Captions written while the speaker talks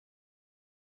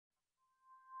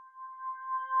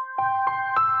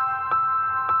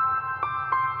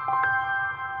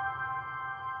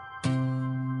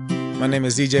My name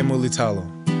is DJ Mulitalo.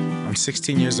 I'm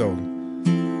 16 years old,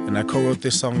 and I co-wrote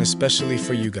this song especially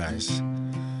for you guys,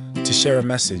 to share a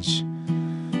message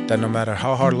that no matter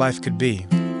how hard life could be,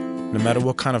 no matter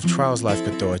what kind of trials life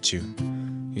could throw at you,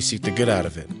 you seek the good out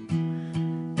of it.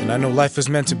 And I know life is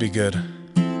meant to be good,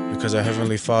 because our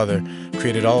Heavenly Father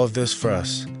created all of this for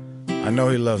us. I know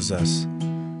He loves us,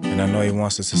 and I know He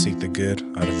wants us to seek the good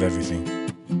out of everything.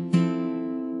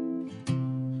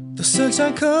 The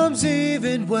sunshine comes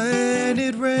even when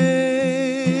it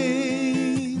rains,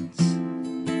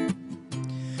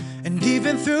 and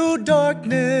even through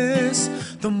darkness,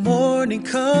 the morning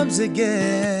comes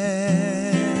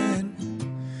again.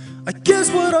 I guess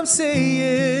what I'm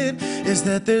saying is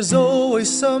that there's always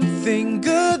something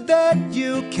good that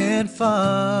you can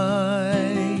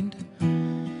find.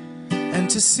 And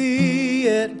to see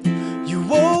it, you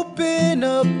open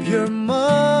up your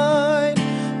mind.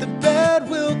 The bad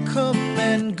will come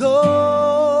and go,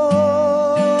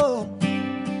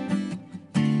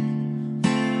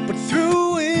 but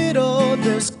through it all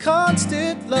there's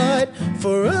constant light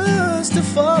for us to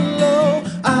follow.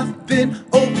 I've been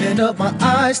opening up my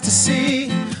eyes to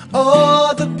see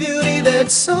all the beauty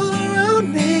that's all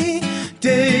around me,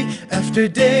 day after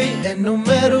day. And no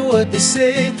matter what they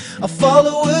say, I'll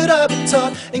follow what I've been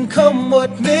taught, and come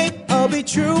what may, I'll be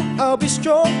true, I'll be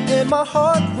strong, and my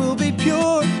heart will be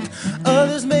pure.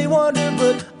 Others may wonder,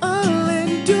 but I'll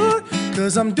endure,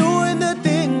 'cause I'm doing the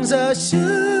things I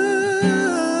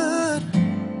should,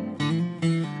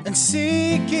 and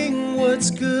seeking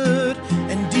what's good.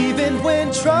 And even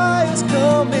when trials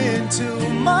come into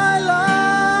my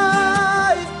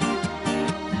life,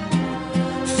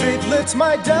 faith lets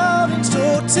my doubting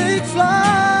soul take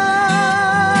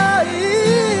flight.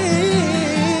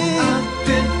 I've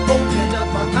been opening up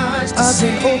my eyes to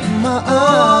see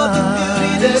all the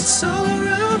beauty that's all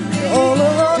around me,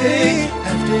 day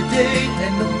after day.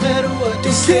 And no matter what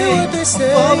they say, I'll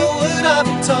follow what I've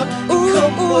been taught, and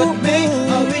come what may,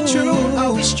 I'll be true,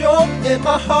 I'll be strong, and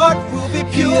my heart will be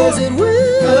pure. Yes, it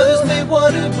will. Others may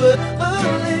wonder, but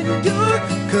I'll endure,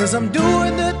 'cause I'm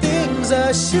doing the things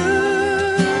I should,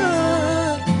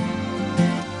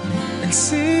 and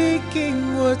seeking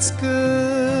what's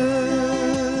good.